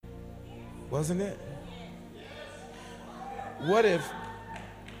Wasn't it? What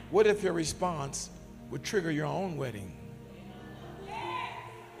if your response would trigger your own wedding?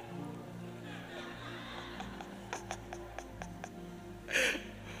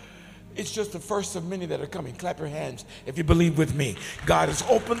 It's just the first of many that are coming. Clap your hands if you believe with me. God has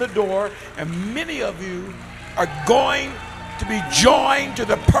opened the door, and many of you are going to be joined to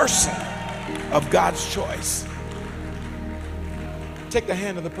the person of God's choice. Take the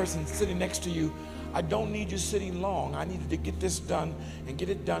hand of the person sitting next to you. I don't need you sitting long. I need you to get this done and get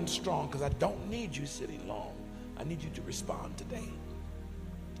it done strong, because I don't need you sitting long. I need you to respond today.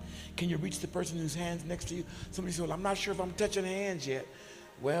 Can you reach the person whose hand's next to you? Somebody said, well, I'm not sure if I'm touching hands yet.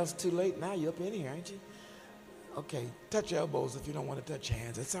 Well, it's too late now. You're up in here, ain't you? Okay, touch elbows if you don't want to touch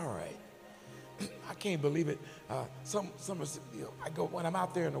hands. It's all right. I can't believe it. I go when I'm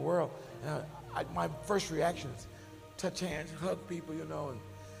out there in the world. My first reaction is touch hands, hug people, and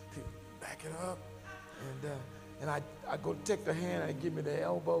back it up, and I go take the hand and they give me the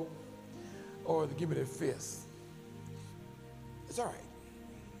elbow, or they give me the fist. It's all right.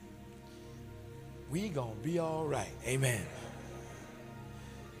 We gonna be all right. Amen.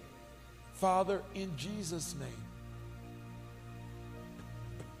 Father, in Jesus' name,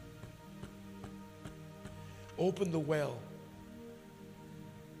 open the well,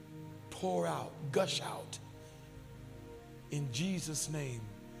 pour out, gush out, in Jesus' name,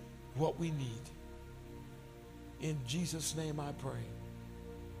 what we need. In Jesus' name I pray.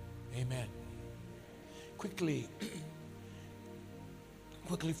 Amen. Quickly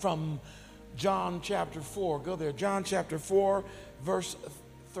from John chapter 4. Go there. John chapter 4, verse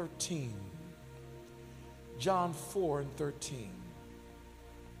 13. John 4 and 13.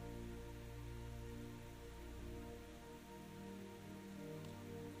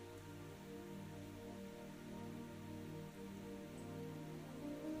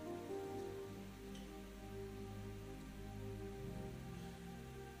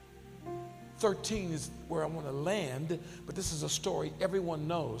 Is where I want to land, but this is a story everyone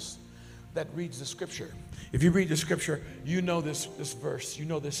knows that reads the scripture. If you read the scripture, you know this verse, you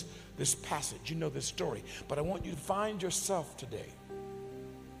know this passage, you know this story. But I want you to find yourself today.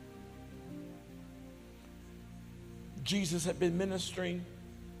 Jesus had been ministering,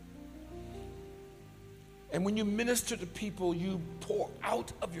 and when you minister to people, you pour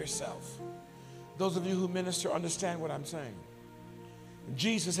out of yourself. Those of you who minister understand what I'm saying.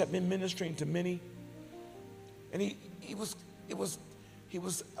 Jesus had been ministering to many, and it was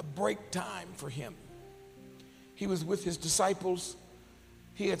a break time for him. He was with his disciples.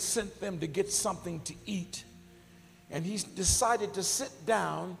 He had sent them to get something to eat, and he decided to sit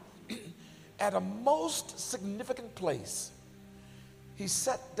down at a most significant place. He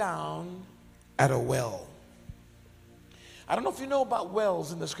sat down at a well. I don't know if you know about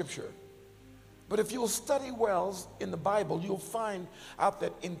wells in the scripture, but if you'll study wells in the Bible, you'll find out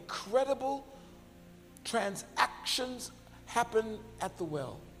that incredible transactions happen at the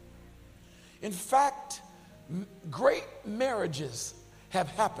well. In fact, great marriages have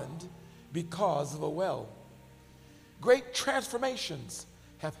happened because of a well. Great transformations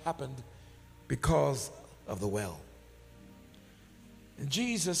have happened because of the well. And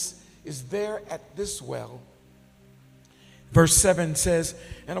Jesus is there at this well. Verse 7 says,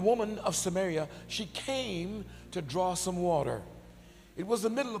 and a woman of Samaria, she came to draw some water. It was the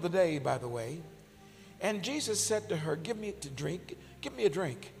middle of the day, by the way. And Jesus said to her, give me a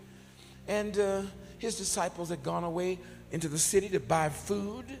drink. And his disciples had gone away into the city to buy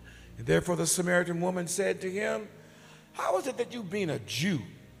food. And therefore the Samaritan woman said to him, how is it that you being a Jew?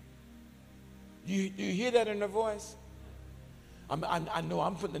 Do you hear that in her voice? I know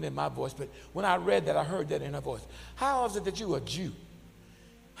I'm putting it in my voice, but when I read that, I heard that in her voice. How is it that you are a Jew?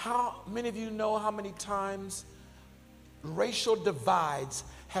 How many of you know how many times racial divides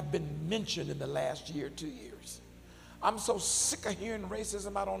have been mentioned in the last year, 2 years? I'm so sick of hearing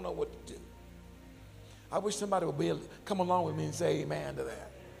racism, I don't know what to do. I wish somebody would come along with me and say amen to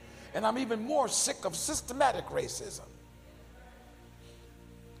that. And I'm even more sick of systematic racism.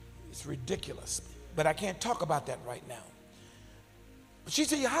 It's ridiculous, but I can't talk about that right now. But she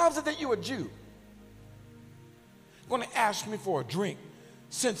said, how is it that you're a Jew? You're going to ask me for a drink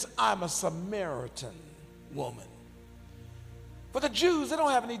since I'm a Samaritan woman. For the Jews, they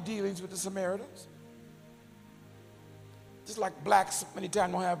don't have any dealings with the Samaritans. Just like blacks many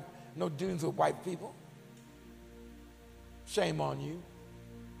times don't have no dealings with white people. Shame on you.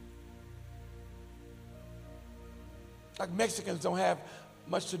 Like Mexicans don't have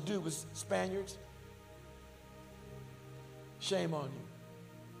much to do with Spaniards. Shame on you.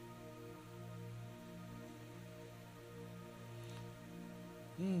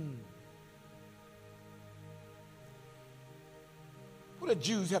 What do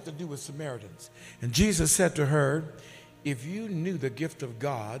Jews have to do with Samaritans? And Jesus said to her, if you knew the gift of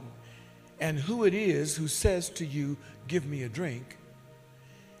God and who it is who says to you, give me a drink,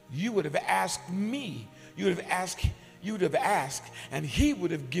 you would have asked me. You would have asked, and he would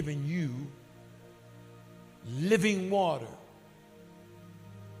have given you living water.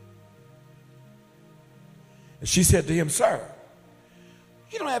 And she said to him, sir,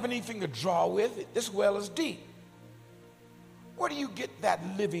 you don't have anything to draw with. This well is deep. Where do you get that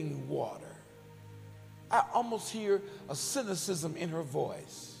living water? I almost hear a cynicism in her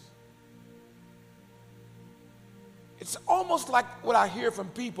voice. It's almost like what I hear from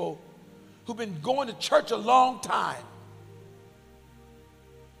people who've been going to church a long time.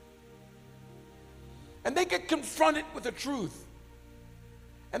 And they get confronted with the truth.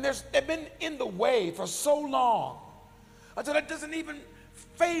 And they've been in the way for so long until it doesn't even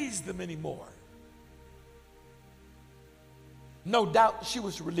faze them anymore. No doubt she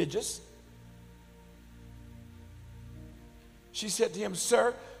was religious. She said to him,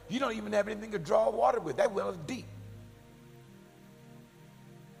 sir, you don't even have anything to draw water with. That well is deep.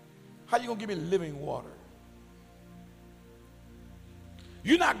 How are you going to give me living water?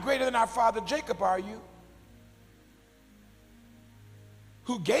 You're not greater than our father Jacob, are you?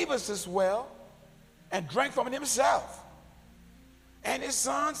 Who gave us this well and drank from it himself and his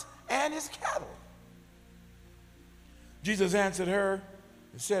sons and his cattle. Jesus answered her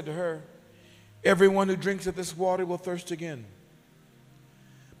and said to her, everyone who drinks of this water will thirst again.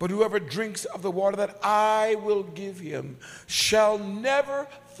 But whoever drinks of the water that I will give him shall never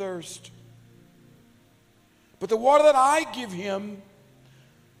thirst. But the water that I give him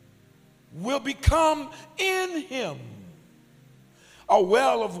will become in him a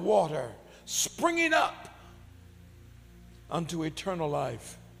well of water springing up unto eternal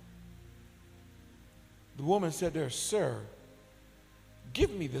life. The woman said to her, sir,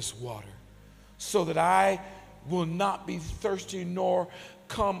 give me this water so that I will not be thirsty nor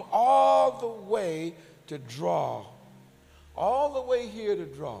come all the way to draw. All the way here to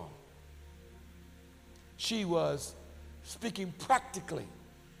draw. She was speaking practically.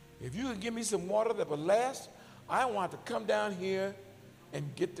 If you can give me some water that will last, I want to come down here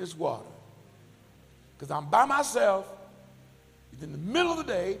and get this water. Because I'm by myself, it's in the middle of the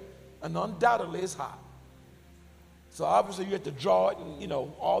day, and undoubtedly it's hot. So obviously you have to draw it and, you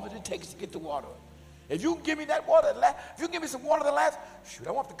know, all that it takes to get the water. If you can give me that water, if you give me some water that lasts, shoot,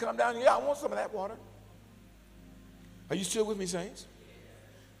 I want to come down here. I want some of that water. Are you still with me, saints?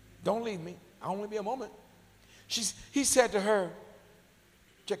 Don't leave me. I'll only be a moment. He said to her,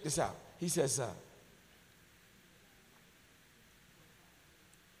 check this out. He says,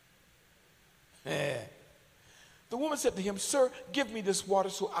 the woman said to him, sir, give me this water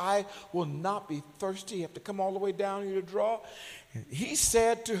so I will not be thirsty. You have to come all the way down here to draw. And he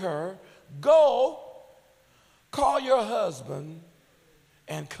said to her, go, call your husband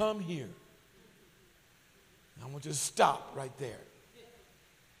and come here. I want you to stop right there.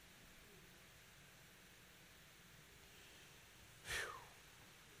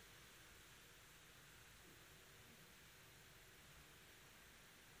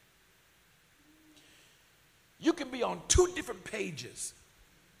 You can be on two different pages.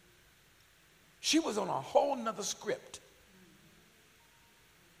 She was on a whole nother script.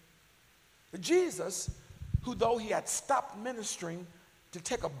 But Jesus, who though he had stopped ministering to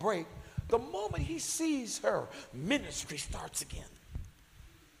take a break, the moment he sees her, ministry starts again.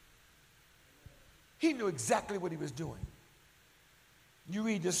 He knew exactly what he was doing. You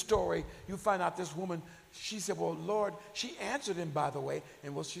read this story, you find out this woman, she said, well, Lord, she answered him, by the way,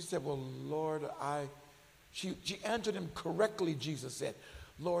 and she said, well, Lord, she answered him correctly, Jesus said,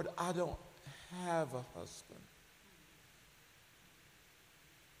 Lord, I don't have a husband.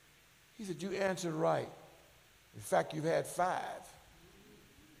 He said, you answered right. In fact, you've had 5.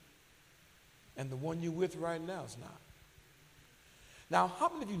 And the one you're with right now is not. Now, how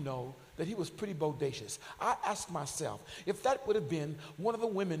many of you know that he was pretty bodacious? I ask myself, if that would have been one of the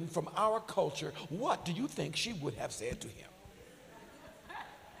women from our culture, what do you think she would have said to him?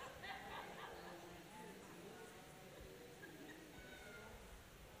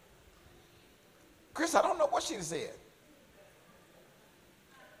 Chris, I don't know what she would have said.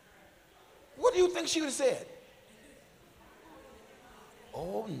 What do you think she would have said?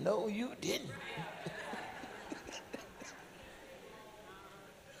 Oh, no, you didn't.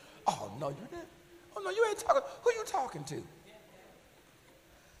 Oh, no, you didn't. Oh, no, you ain't talking. Who you talking to?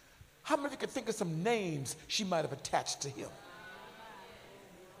 How many of you could think of some names she might have attached to him?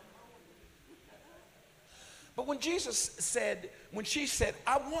 But when she said,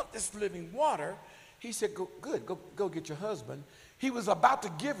 I want this living water, He said, go get your husband. He was about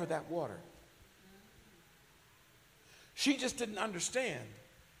to give her that water. She just didn't understand.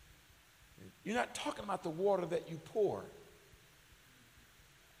 You're not talking about the water that you pour.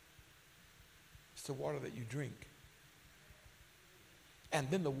 It's the water that you drink. And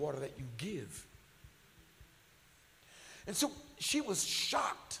then the water that you give. And so she was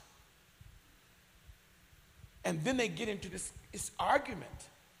shocked. And then they get into this argument.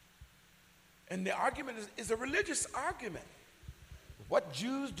 And the argument is a religious argument. What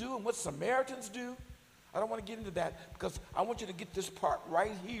Jews do and what Samaritans do. I don't want to get into that because I want you to get this part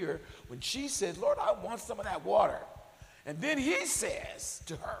right here when she says, Lord, I want some of that water. And then he says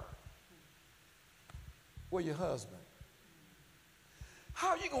to her, where's your husband? How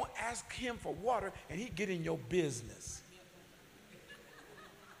are you going to ask him for water and he get in your business?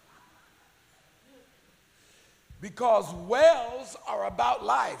 Because wells are about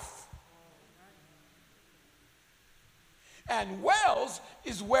life. And wells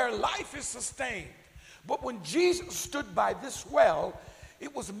is where life is sustained. But when Jesus stood by this well,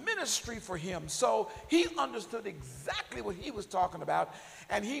 it was ministry for him. So he understood exactly what he was talking about,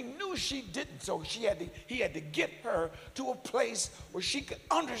 and he knew she didn't. So he had to get her to a place where she could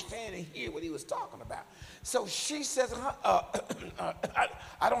understand and hear what he was talking about. So she says,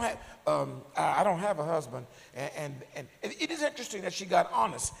 I don't have a husband. And it is interesting that she got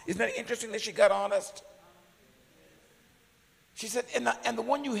honest. Isn't that interesting that she got honest? She said, and the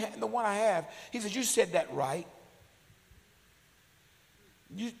one I have, he said, you said that right.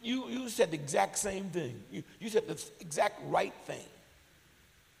 You said the exact same thing. You said the exact right thing.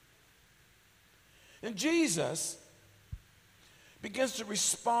 And Jesus begins to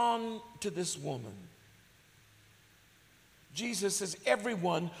respond to this woman. Jesus says,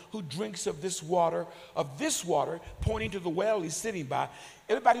 everyone who drinks of this water, pointing to the well he's sitting by,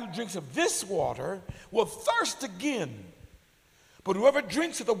 everybody who drinks of this water will thirst again. But whoever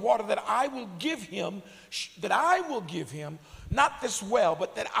drinks of the water that I will give him, not this well,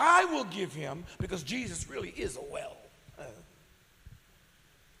 but that I will give him, because Jesus really is a well.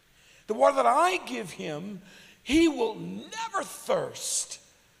 The water that I give him, he will never thirst.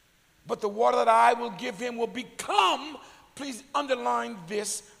 But the water that I will give him will become, please underline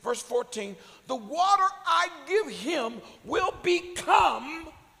this, verse 14, the water I give him will become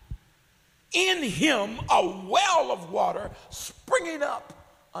in him a well of water springing up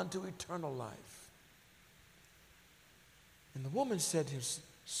unto eternal life. And the woman said to him,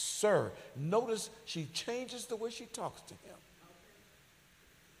 sir, notice she changes the way she talks to him.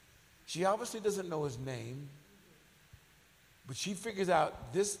 She obviously doesn't know his name, but she figures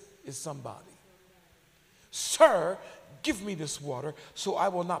out this is somebody. Sir, give me this water so I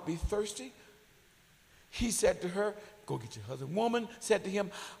will not be thirsty. He said to her, go get your husband. Woman said to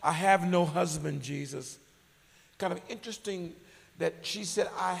him, I have no husband, Jesus. Kind of interesting that she said,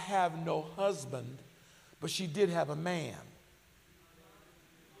 I have no husband, but she did have a man.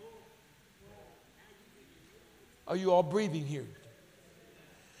 Are you all breathing here?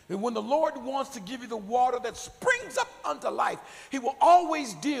 And when the Lord wants to give you the water that springs up unto life, he will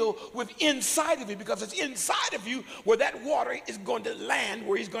always deal with inside of you, because it's inside of you where that water is going to land,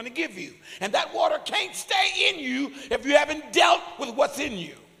 where he's going to give you. And that water can't stay in you if you haven't dealt with what's in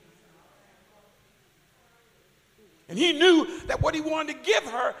you. And he knew that what he wanted to give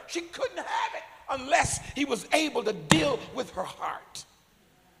her, she couldn't have it unless he was able to deal with her heart.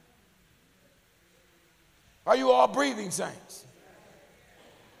 Are you all breathing, saints?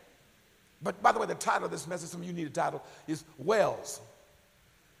 But by the way, the title of this message, some of you need a title, is Wells.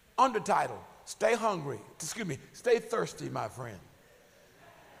 Undertitle, stay thirsty, my friend.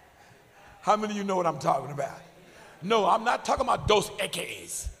 How many of you know what I'm talking about? No, I'm not talking about dos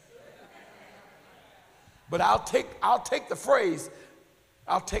equis. But I'll take the phrase.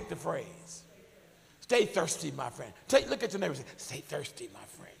 Stay thirsty, my friend. Look at your neighbor and say, stay thirsty, my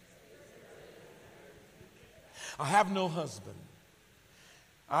friend. I have no husband.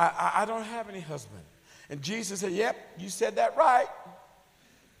 I don't have any husband. And Jesus said, yep, you said that right.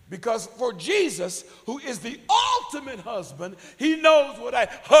 Because for Jesus, who is the ultimate husband, he knows what a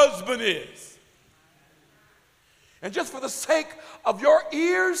husband is. And just for the sake of your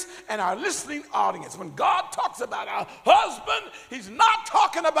ears and our listening audience, when God talks about a husband, he's not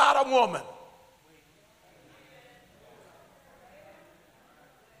talking about a woman.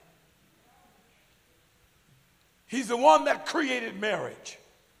 He's the one that created marriage.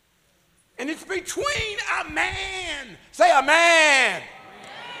 And it's between a man. Say a man.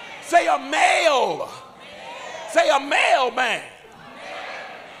 Say a male. Say a male man.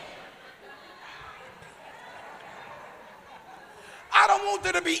 I don't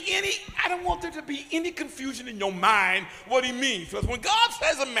don't want there to be any confusion in your mind what he means. Because when God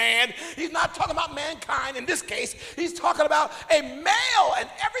says a man, he's not talking about mankind. In this case, he's talking about a male and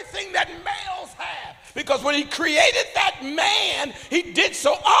everything that males have. Because when he created that man, he did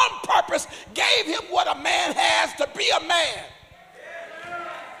so on purpose, gave him what a man has to be a man.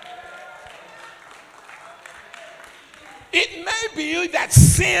 It may be that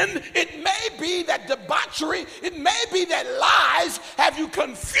sin, it may be that debauchery, it may be that lies have you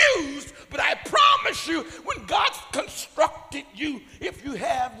confused, but I promise you, when God constructed you, if you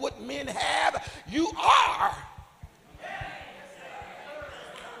have what men have, you are.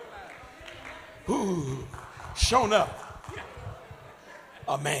 Shown up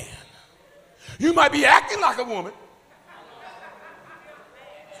a man. You might be acting like a woman.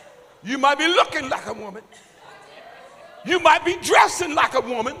 You might be looking like a woman. You might be dressing like a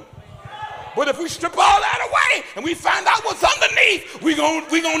woman, but if we strip all that away and we find out what's underneath, we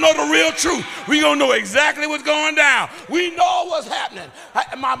gonna know the real truth. We gonna know exactly what's going down. We know what's happening.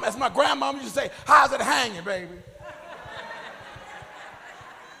 As my grandmama used to say, how's it hanging, baby?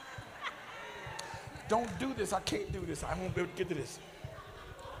 Don't do this. I can't do this. I won't be able to get to this.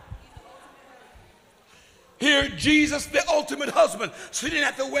 Here, Jesus, the ultimate husband, sitting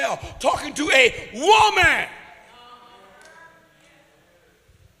at the well, talking to a woman.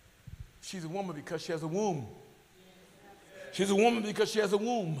 She's a woman because she has a womb. She's a woman because she has a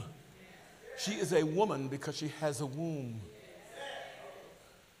womb. She is a woman because she has a womb.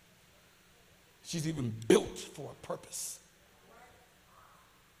 She's even built for a purpose.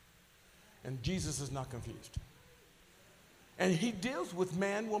 And Jesus is not confused. And he deals with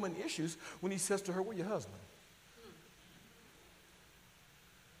man-woman issues when he says to her, where's your husband?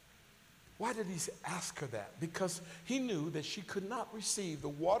 Why did he ask her that? Because he knew that she could not receive the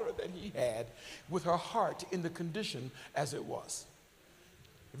water that he had with her heart in the condition as it was.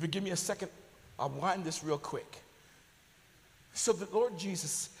 If you give me a second, I'll wind this real quick. So the Lord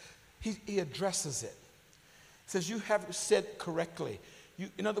Jesus, he addresses it. He says, you have said correctly.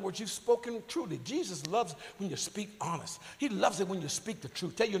 In other words, you've spoken truly. Jesus loves when you speak honest. He loves it when you speak the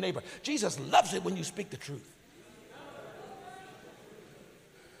truth. Tell your neighbor, Jesus loves it when you speak the truth.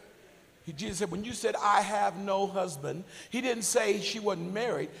 Jesus said, when you said, I have no husband, he didn't say she wasn't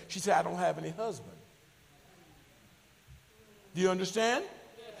married. She said, I don't have any husband. Do you understand?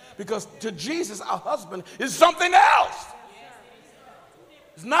 Because to Jesus, a husband is something else.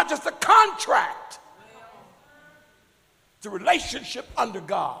 It's not just a contract. It's a relationship under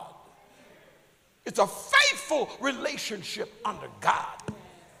God. It's a faithful relationship under God.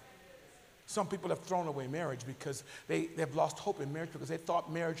 Some people have thrown away marriage because they've lost hope in marriage because they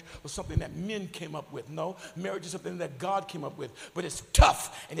thought marriage was something that men came up with. No, marriage is something that God came up with. But it's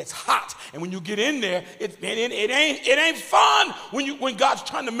tough and it's hot. And when you get in there, it ain't fun when God's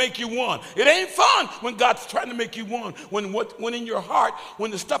trying to make you one. It ain't fun when God's trying to make you one. When in your heart,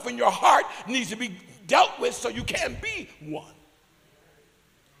 when the stuff in your heart needs to be dealt with so you can be one.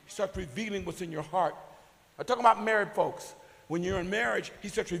 He starts revealing what's in your heart. I'm talking about married folks. When you're in marriage, he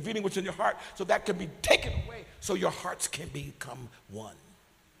starts revealing what's in your heart so that can be taken away so your hearts can become one.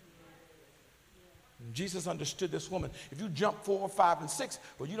 And Jesus understood this woman. If you jump 4, 5, and 6,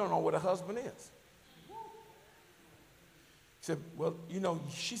 well, you don't know what a husband is. He said, well,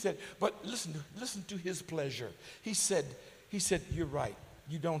 she said, but listen to his pleasure. He said, you're right.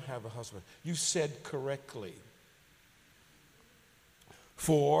 You don't have a husband. You said correctly.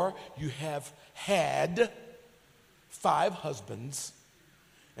 For you have had 5 husbands,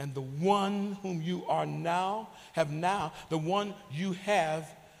 and the one whom you are now have now, the one you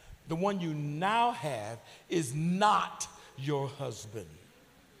now have is not your husband.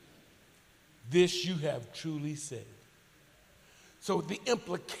 This you have truly said. So the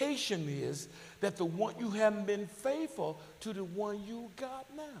implication is that the one you haven't been faithful to the one you got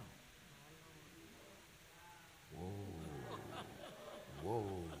now. Whoa.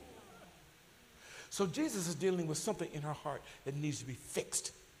 So Jesus is dealing with something in her heart that needs to be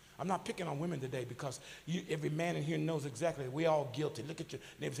fixed. I'm not picking on women today because every man in here knows exactly. We're all guilty. Look at your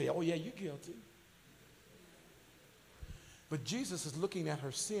neighbor and say, oh yeah, you're guilty. But Jesus is looking at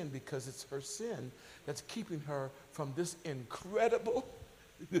her sin because it's her sin that's keeping her from this incredible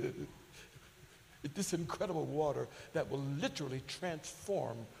water that will literally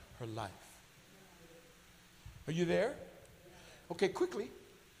transform her life. Are you there? Okay, quickly.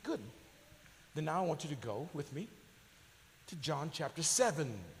 Good. Then now I want you to go with me to John chapter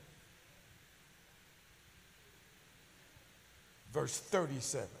 7, verse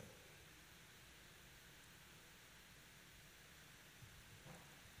 37.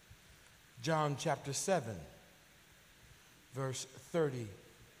 John chapter 7, verse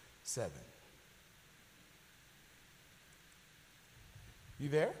 37. You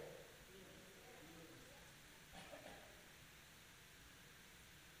there?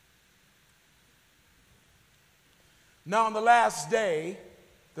 Now on the last day,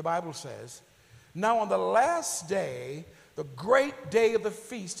 the Bible says, now on the last day, the great day of the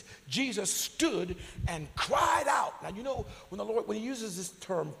feast, Jesus stood and cried out. Now you know, when he uses this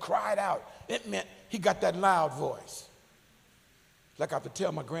term, cried out, it meant he got that loud voice. Like I have to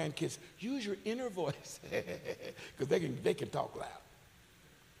tell my grandkids, use your inner voice, because they can talk loud.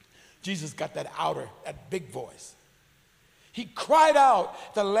 Jesus got that big voice. He cried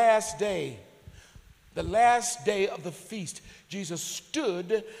out the last day of the feast. Jesus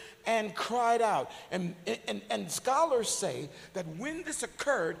stood and cried out. And scholars say that when this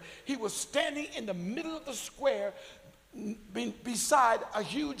occurred, he was standing in the middle of the square beside a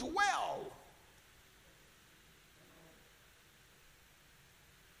huge well.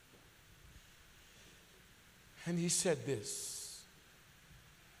 And he said this.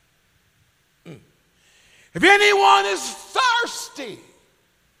 If anyone is thirsty,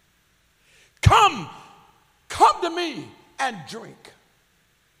 come to me and drink.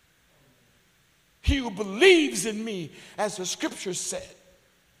 He who believes in me, as the scripture said,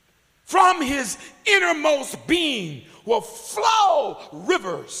 from his innermost being will flow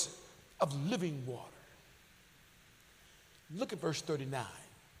rivers of living water. Look at verse 39.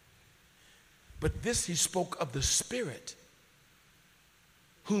 But this he spoke of the Spirit,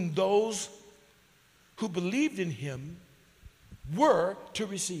 whom those who believed in him were to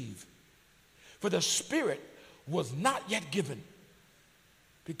receive. For the Spirit was not yet given,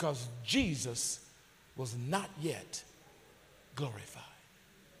 because Jesus was not yet glorified.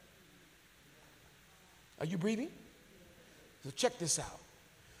 Are you breathing? So check this out.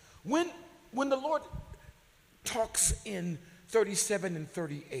 When the Lord talks in 37 and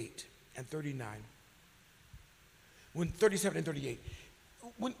 38 and 39, when 37 and 38,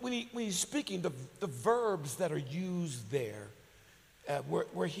 when he's speaking, the verbs that are used there,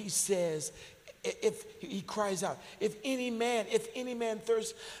 where he says, if he cries out, if any man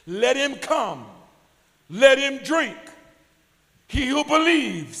thirsts, let him come, let him drink. He who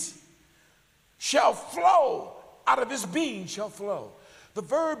believes shall flow, out of his being shall flow. The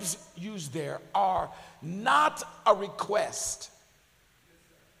verbs used there are not a request.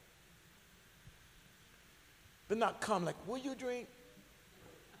 But not come like, will you drink?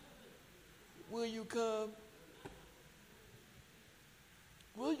 Will you come?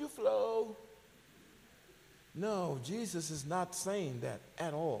 Will you flow? No, Jesus is not saying that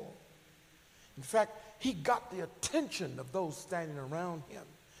at all. In fact, he got the attention of those standing around him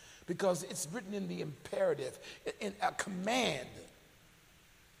because it's written in the imperative, in a command.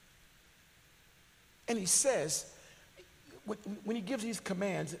 And he says, when he gives these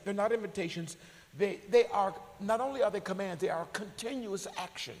commands, they're not invitations. They are, not only are they commands, they are continuous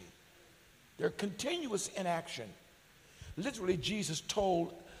action. They're continuous in action. Literally, Jesus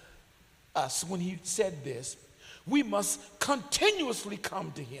told us when he said this, we must continuously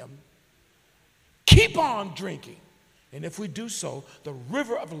come to him, keep on drinking, and if we do so, the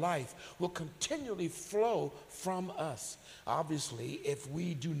river of life will continually flow from us. Obviously, if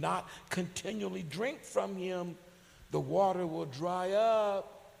we do not continually drink from him, the water will dry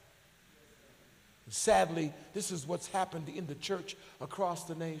up. Sadly, this is what's happened in the church across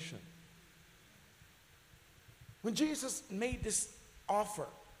the nation. When Jesus made this offer,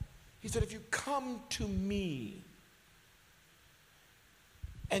 he said, if you come to me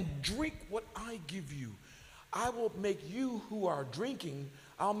and drink what I give you, I will make you who are drinking,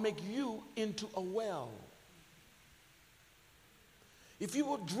 I'll make you into a well. If you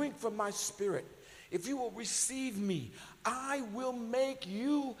will drink from my Spirit, if you will receive me, I will make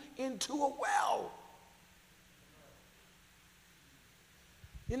you into a well.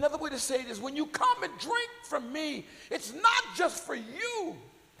 Another way to say it is, when you come and drink from me, it's not just for you.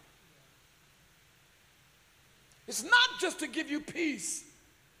 It's not just to give you peace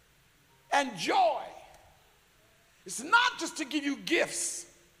and joy. It's not just to give you gifts.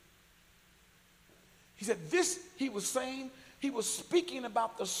 He said this, he was saying, he was speaking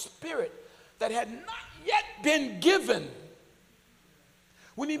about the Spirit that had not yet been given.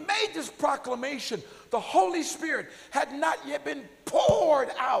 When he made this proclamation, the Holy Spirit had not yet been poured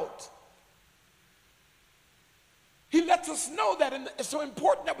out. He lets us know that, and it's so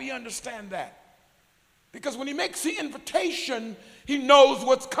important that we understand that. Because when he makes the invitation, he knows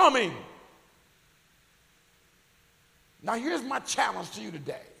what's coming. Now here's my challenge to you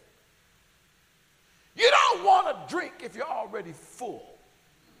today. You don't want to drink if you're already full.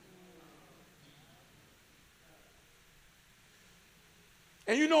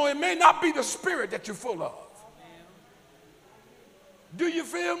 And you know, it may not be the spirit that you're full of. Do you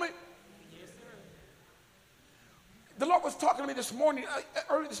feel me? The Lord was talking to me this morning,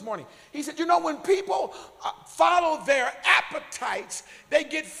 early this morning. He said, you know, when people follow their appetites, they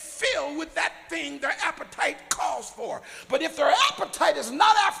get filled with that thing their appetite calls for. But if their appetite is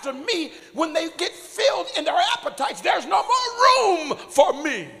not after me, when they get filled in their appetites, there's no more room for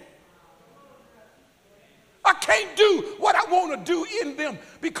me. I can't do what I want to do in them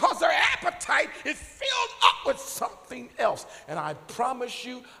because their appetite is filled up with something else. And I promise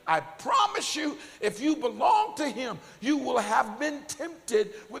you, if you belong to him, you will have been tempted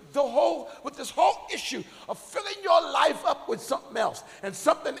with this whole issue of filling your life up with something else. And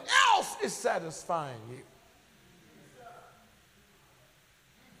something else is satisfying you.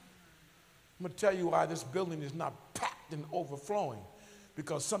 I'm going to tell you why this building is not packed and overflowing.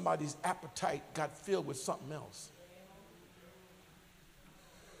 Because somebody's appetite got filled with something else.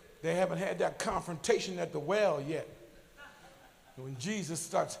 They haven't had that confrontation at the well yet. When Jesus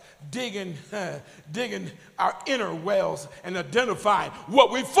starts digging our inner wells and identifying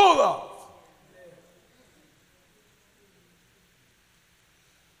what we're full of.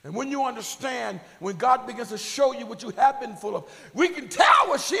 And when you understand, when God begins to show you what you have been full of, we can tell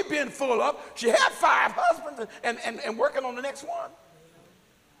what she's been full of. She had 5 husbands and working on the next one.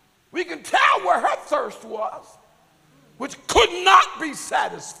 We can tell where her thirst was, which could not be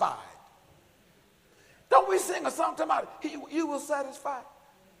satisfied. Don't we sing a song talking about you will satisfy?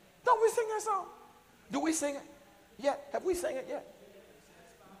 Don't we sing that song? Do we sing it yet? Have we sing it yet?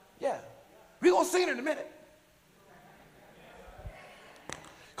 Yeah. We're going to sing it in a minute.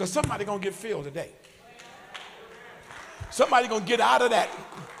 Because somebody's going to get filled today. Somebody's going to get out of that,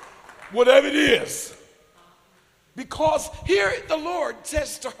 whatever it is. Because here the Lord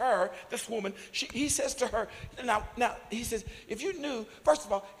says to her, this woman, he says to her, now he says, if you knew, first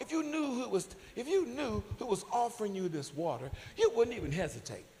of all, if you knew who was offering you this water, you wouldn't even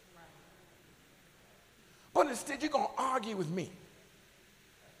hesitate. But instead, you're going to argue with me.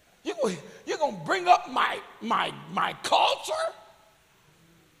 You're going to bring up my culture?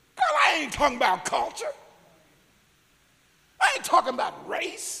 Girl, I ain't talking about culture. I ain't talking about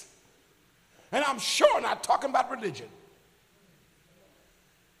race. And I'm sure not talking about religion.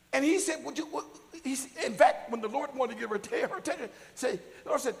 And he said, in fact, when the Lord wanted to give her attention, the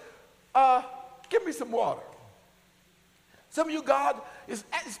Lord said, give me some water. Some of you, God is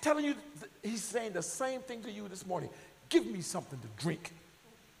telling you, he's saying the same thing to you this morning. Give me something to drink.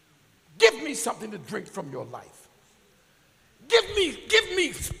 Give me something to drink from your life. Give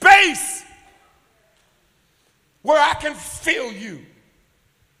me space where I can feel you.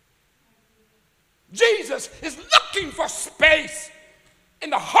 Jesus is looking for space in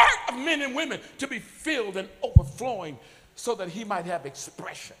the heart of men and women to be filled and overflowing so that he might have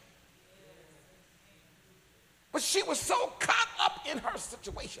expression. But she was so caught up in her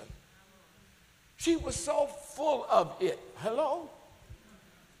situation. She was so full of it. Hello?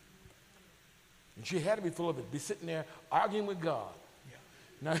 And she had to be full of it, be sitting there arguing with God.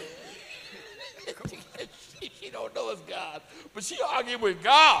 Yeah. Now, she don't know it's God, but she arguing with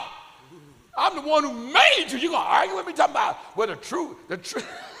God. I'm the one who made you. You're going to argue with me talking about well, the true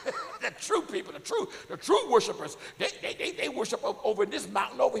people, the true worshipers, they worship over in this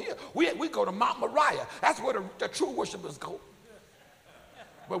mountain over here. We go to Mount Moriah. That's where the true worshipers go.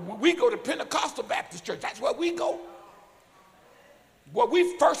 But we go to Pentecostal Baptist Church. That's where we go. Well,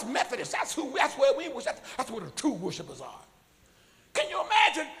 we First Methodist. That's where we worship. That's where the true worshipers are. Can you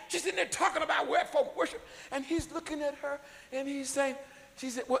imagine? She's sitting there talking about where folk worship, and he's looking at her, and he's saying, she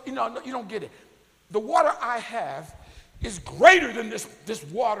said, well, you don't get it. The water I have is greater than this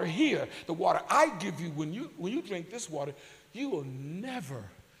water here. The water I give you, when you drink this water, you will never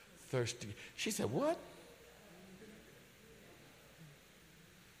thirst again. She said, what?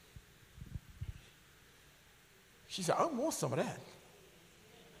 She said, I want some of that.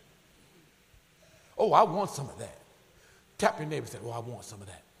 Oh, I want some of that. Tap your neighbor and say, oh, I want some of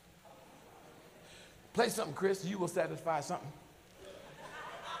that. Play something, Chris. You will satisfy something.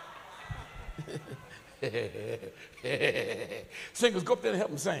 Singers, go up there and help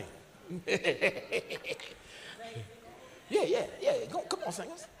them sing. yeah. Come on,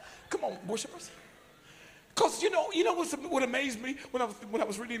 singers. Come on, worshipers. Because you know what amazed me when I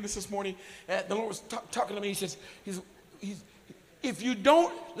was reading this morning, the Lord was talking to me. He says, if you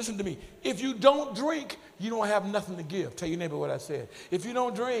don't, listen to me, if you don't drink, you don't have nothing to give. Tell your neighbor what I said. If you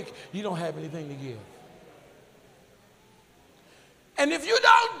don't drink, you don't have anything to give. And if you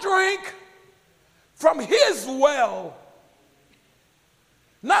don't drink from his well,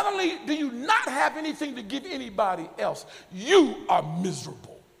 Not only do you not have anything to give anybody else, you are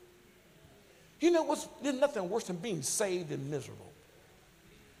miserable. You know there's nothing worse than being saved and miserable.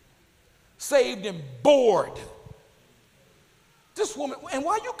 Saved and bored. This woman, and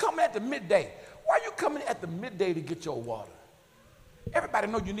why you coming at the midday? Why are you coming at the midday to get your water? Everybody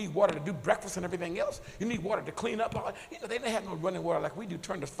know you need water to do breakfast and everything else. You need water to clean up. You know, they didn't have no running water like we do,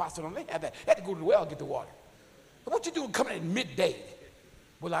 turn the faucet on. They had that. They had to go to the well and get the water. But what you doing coming at midday?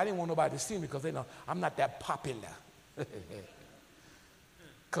 Well, I didn't want nobody to see me because they know I'm not that popular.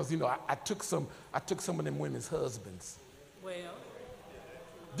 Because, you know, I took some of them women's husbands. Well.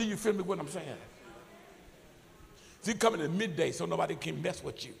 Do you feel me what I'm saying? So you coming at midday so nobody can mess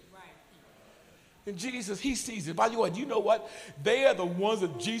with you. Right. And Jesus, he sees it. By the way, you know what? They are the ones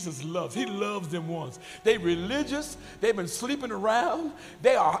that Jesus loves. He loves them ones. They religious. They've been sleeping around.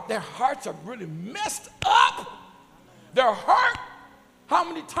 Their hearts are really messed up. Their heart. How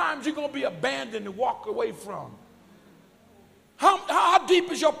many times you going to be abandoned and walk away from? How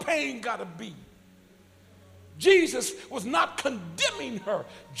deep is your pain got to be? Jesus was not condemning her.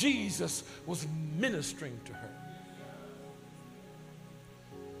 Jesus was ministering to her.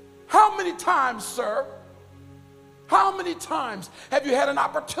 How many times, sir, how many times have you had an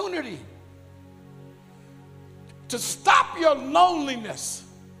opportunity to stop your loneliness,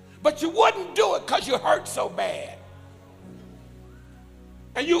 but you wouldn't do it because you hurt so bad?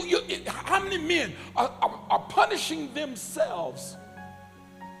 And how many men are punishing themselves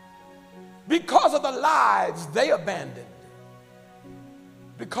because of the lives they abandoned,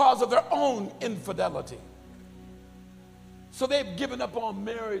 because of their own infidelity? So they've given up on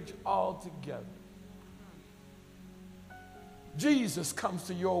marriage altogether. Jesus comes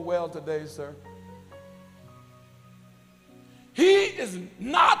to your well today, sir. He is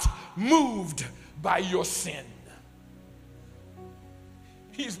not moved by your sin.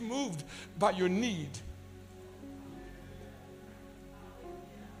 He's moved by your need.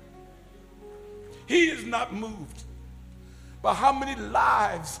 He is not moved by how many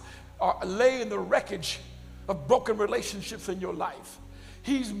lives lay in the wreckage of broken relationships in your life.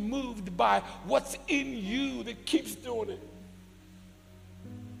 He's moved by what's in you that keeps doing it.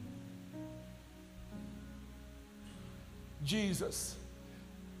 Jesus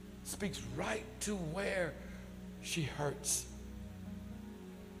speaks right to where she hurts.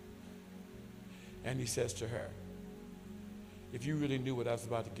 And he says to her, if you really knew what I was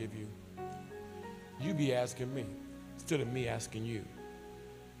about to give you, you'd be asking me instead of me asking you.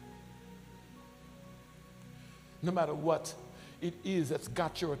 No matter what it is that's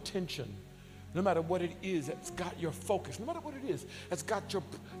got your attention, no matter what it is that's got your focus, no matter what it is that's got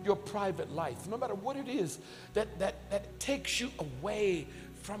your private life, no matter what it is that takes you away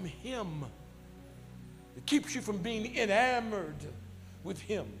from him, it keeps you from being enamored with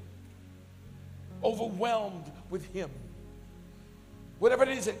him, overwhelmed with him, whatever it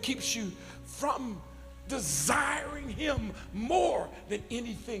is that keeps you from desiring him more than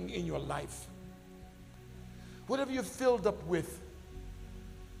anything in your life. Whatever you're filled up with,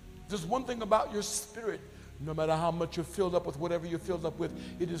 there's one thing about your spirit. No matter how much you're filled up with, whatever you're filled up with,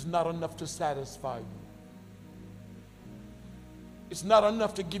 it is not enough to satisfy you. It's not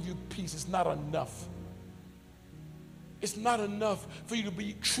enough to give you peace. It's not enough. It's not enough for you to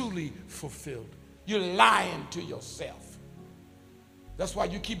be truly fulfilled. You're lying to yourself. That's why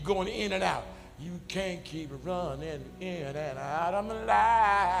you keep going in and out. You can't keep running in and out of my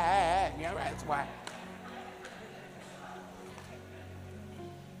life. Yeah, that's why.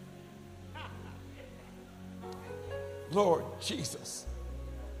 Lord Jesus,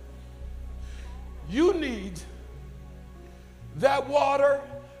 you need that water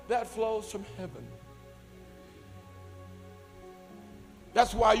that flows from heaven.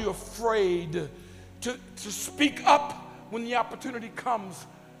 That's why you're afraid to speak up when the opportunity comes,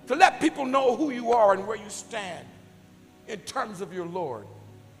 to let people know who you are and where you stand in terms of your Lord.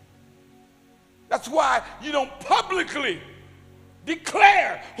 That's why you don't publicly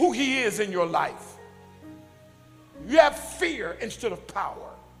declare who he is in your life. You have fear instead of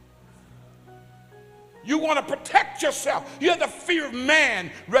power. You want to protect yourself. You have the fear of man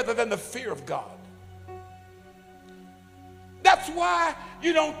rather than the fear of God. That's why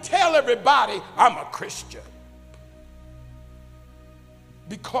you don't tell everybody, I'm a Christian.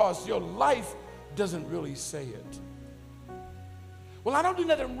 Because your life doesn't really say it. Well, I don't do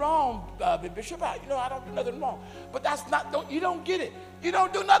nothing wrong, Bishop. I don't do nothing wrong. But that's not, you don't get it. You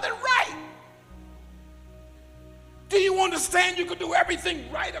don't do nothing right. Do you understand you can do everything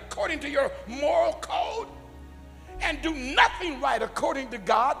right according to your moral code? and do nothing right according to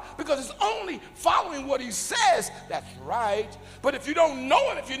God, because it's only following what he says that's right. But if you don't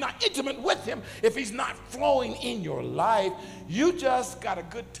know him, if you're not intimate with him, if he's not flowing in your life, you just got a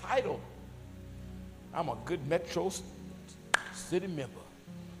good title. I'm a good Metro City member.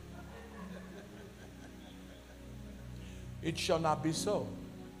 It shall not be so.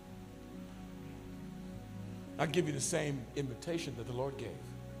 I'll give you the same invitation that the Lord gave.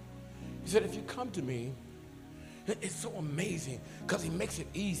 He said, if you come to me, it's so amazing because he makes it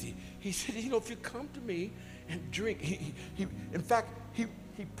easy. He said, you know, if you come to me and drink, in fact, he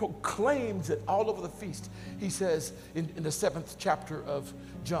proclaims it all over the feast. He says in the 7th chapter of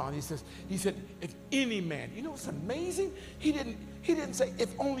John, he said, if any man, you know what's amazing? He didn't say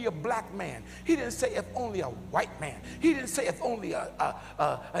if only a black man. He didn't say if only a white man. He didn't say if only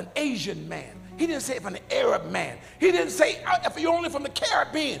an Asian man. He didn't say if an Arab man. He didn't say if you're only from the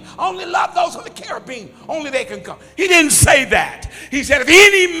Caribbean. Only love those from the Caribbean. Only they can come. He didn't say that. He said if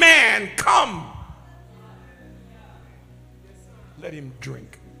any man come, let him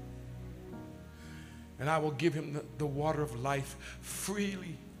drink. And I will give him the water of life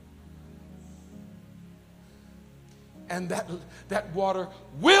freely. And that water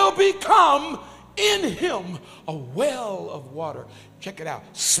will become in him a well of water. Check it out,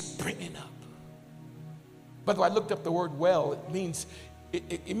 springing up. By the way, I looked up the word well. It means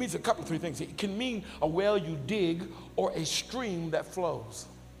a couple of three things. It can mean a well you dig or a stream that flows.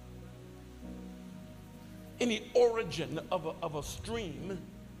 Any origin of a stream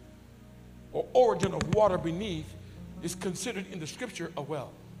or origin of water beneath is considered in the scripture a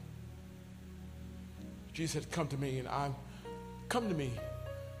well. Jesus said, come to me, and come to me.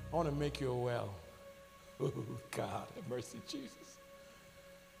 I want to make you a well. Oh, God, have mercy, Jesus.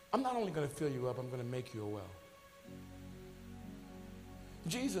 I'm not only going to fill you up, I'm going to make you a well.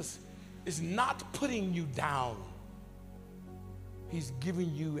 Jesus is not putting you down. He's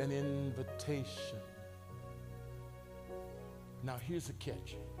giving you an invitation. Now, here's the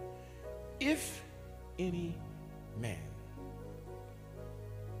catch. If any man,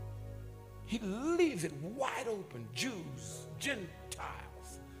 he leaves it wide open, Jews, Gentiles,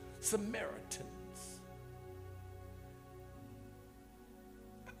 Samaritans.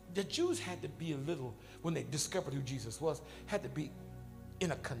 The Jews had to be a little, when they discovered who Jesus was, had to be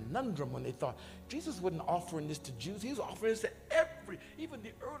in a conundrum when they thought Jesus wasn't offering this to Jews. He was offering this to even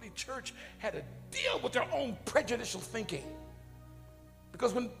the early church had to deal with their own prejudicial thinking.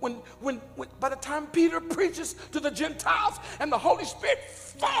 Because when by the time Peter preaches to the Gentiles and the Holy Spirit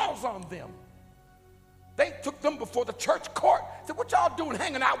falls on them, they took them before the church court. Said, what y'all doing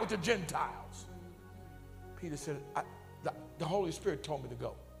hanging out with the Gentiles? Peter said, the Holy Spirit told me to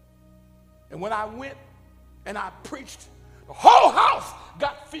go. And when I went and I preached, the whole house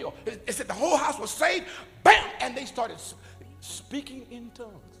got filled. It said the whole house was saved. Bam! And they started speaking in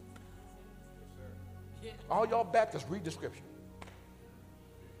tongues. All y'all Baptists, read the scripture.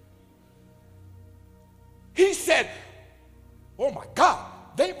 He said, oh my God,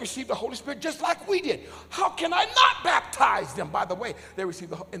 they received the Holy Spirit just like we did. How can I not baptize them? By the way,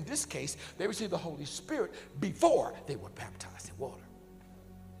 in this case, they received the Holy Spirit before they were baptized in water.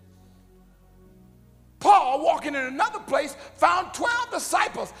 Paul, walking in another place, found 12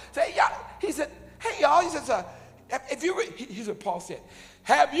 disciples. He said, hey, y'all, here's what Paul said.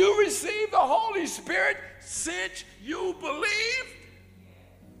 Have you received the Holy Spirit since you believed?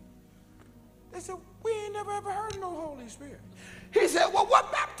 They said, we ain't never ever heard of no Holy Spirit. He said, well,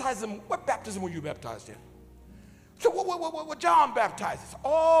 what baptism were you baptized in? So what John baptizes?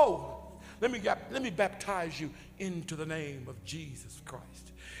 Oh, let me baptize you into the name of Jesus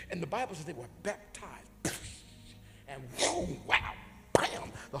Christ. And the Bible says they were baptized. And whoa, wow, bam,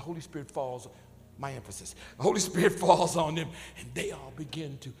 the Holy Spirit falls, my emphasis, the Holy Spirit falls on them, and they all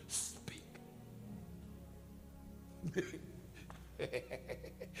begin to speak.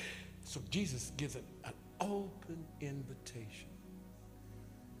 So Jesus gives an open invitation.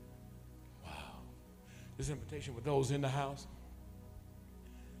 Wow. This invitation with those in the house,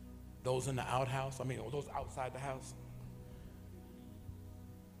 those in the outhouse, those outside the house.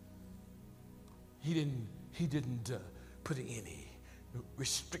 He didn't put any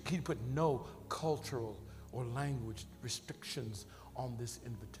he put no cultural or language restrictions on this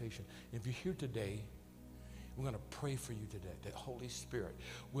invitation. If you're here today, we're going to pray for you today that Holy Spirit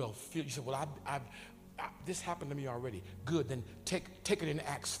will fill you. Say, well, this happened to me already. Good, then take it in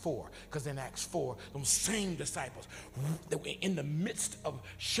Acts 4, because in Acts 4, those same disciples, they were in the midst of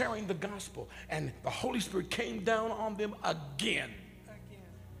sharing the gospel, and the Holy Spirit came down on them again.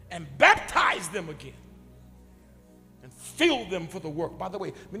 And baptized them again. and fill them for the work. By the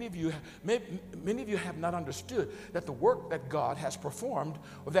way, many of you have not understood that the work that God has performed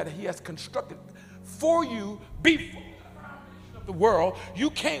or that he has constructed for you before the foundation of the world, you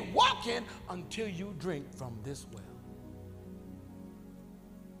can't walk in until you drink from this well.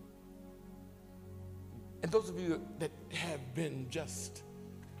 And those of you that have been you've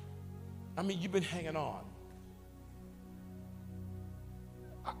been hanging on.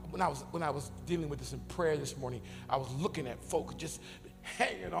 When I was dealing with this in prayer this morning, I was looking at folk just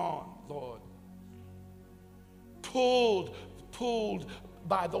hanging on, Lord. Pulled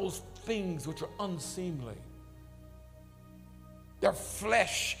by those things which are unseemly. Their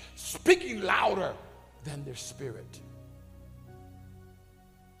flesh speaking louder than their spirit.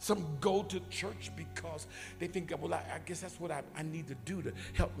 Some go to church because they think, well, I guess that's what I need to do to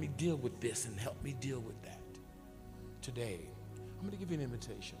help me deal with this and help me deal with that. Today, I'm going to give you an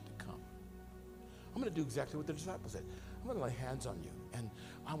invitation to come. I'm going to do exactly what the disciples said. I'm going to lay hands on you, and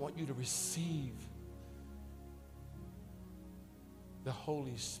I want you to receive the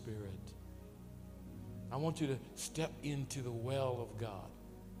Holy Spirit. I want you to step into the well of God.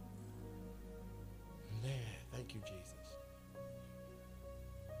 Man, thank you, Jesus.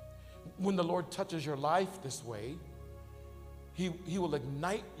 When the Lord touches your life this way, he will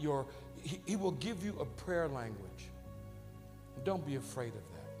ignite he will give you a prayer language. Don't be afraid of that.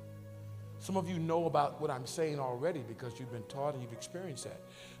 Some of you know about what I'm saying already because you've been taught and you've experienced that.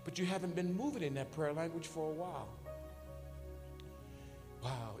 But you haven't been moving in that prayer language for a while.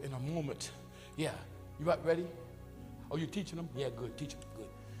 Wow, in a moment. Yeah, you about ready? Oh, you're teaching them? Yeah, good, teach them, good.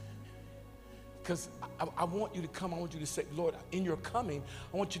 Because I want you to come, I want you to say, Lord, in your coming,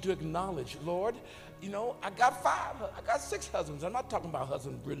 I want you to acknowledge, Lord, I got 6 husbands. I'm not talking about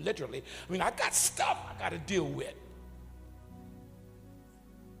husbands literally. I got stuff I got to deal with.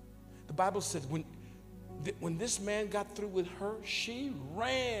 The Bible says when this man got through with her, she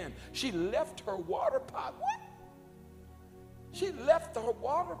ran. She left her water pot. What? She left her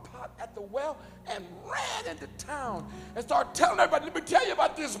water pot at the well and ran into town and started telling everybody, let me tell you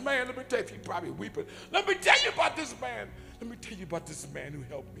about this man. Let me tell you, she's probably weeping. Let me tell you about this man. Let me tell you about this man who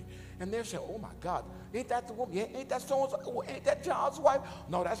helped me. And they're saying, oh my God, ain't that the woman? Yeah, ain't that so-and-so? Oh, ain't that John's wife?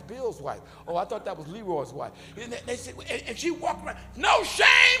 No, that's Bill's wife. Oh, I thought that was Leroy's wife. And they said, and she walked around, no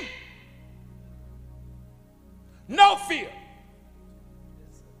shame, no fear.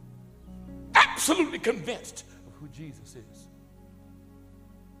 Absolutely convinced of who Jesus is.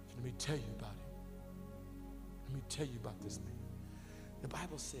 Let me tell you about him. Let me tell you about this man. The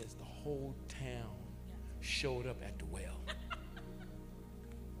Bible says the whole town showed up at the well.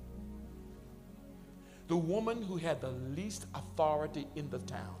 The woman who had the least authority in the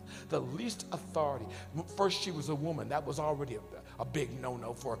town, the least authority. First, she was a woman. That was already a big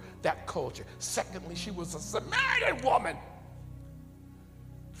no-no for that culture. Secondly, she was a Samaritan woman.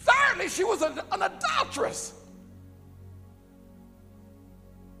 Thirdly, she was an adulteress.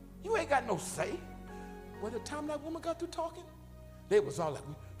 You ain't got no say. By the time that woman got through talking, they was all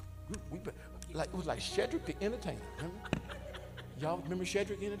like, it was like Cedric the Entertainer. Remember? Y'all remember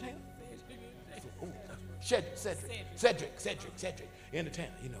Cedric the Entertainer? Cedric,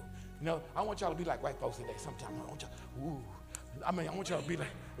 Entertainer, I want y'all to be like white folks today sometime. I want y'all to be like,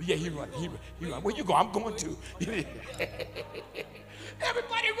 yeah, he run. Where you go? I'm going to.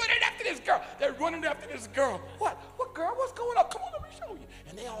 Everybody running after this girl. They're running after this girl. What girl? What's going on? Come on, let me show you.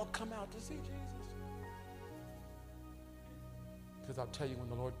 And they all come out to see Jesus. Because I'll tell you, when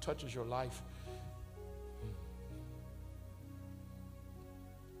the Lord touches your life,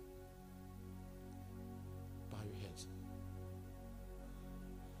 bow your heads.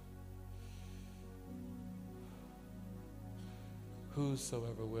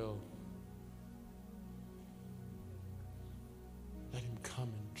 Whosoever will, let him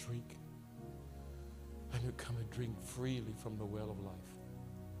come and drink. Let him come and drink freely from the well of life.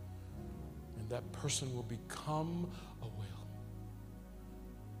 And that person will become a well.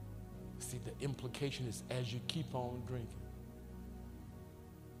 See, the implication is as you keep on drinking,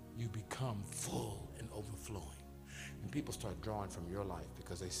 you become full and overflowing. And people start drawing from your life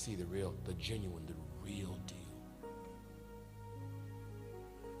because they see the genuine, the real deal.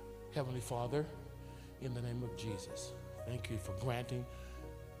 Heavenly Father, in the name of Jesus, thank you for granting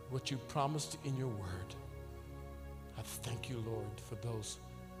what you promised in your word. I thank you, Lord, for those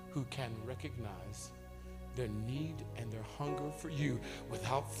who can recognize their need and their hunger for you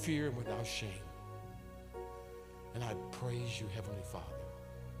without fear and without shame. And I praise you, Heavenly Father,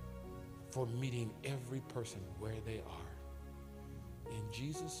 for meeting every person where they are. In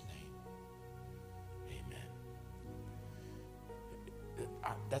Jesus' name, amen.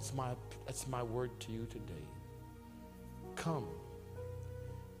 That's my word to you today. Come.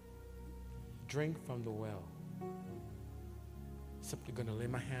 Drink from the well. Simply going to lay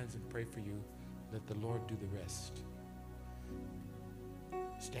my hands and pray for you. Let the Lord do the rest.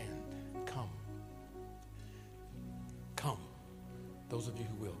 Stand. Come. Come. Those of you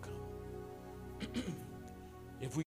who will come. If we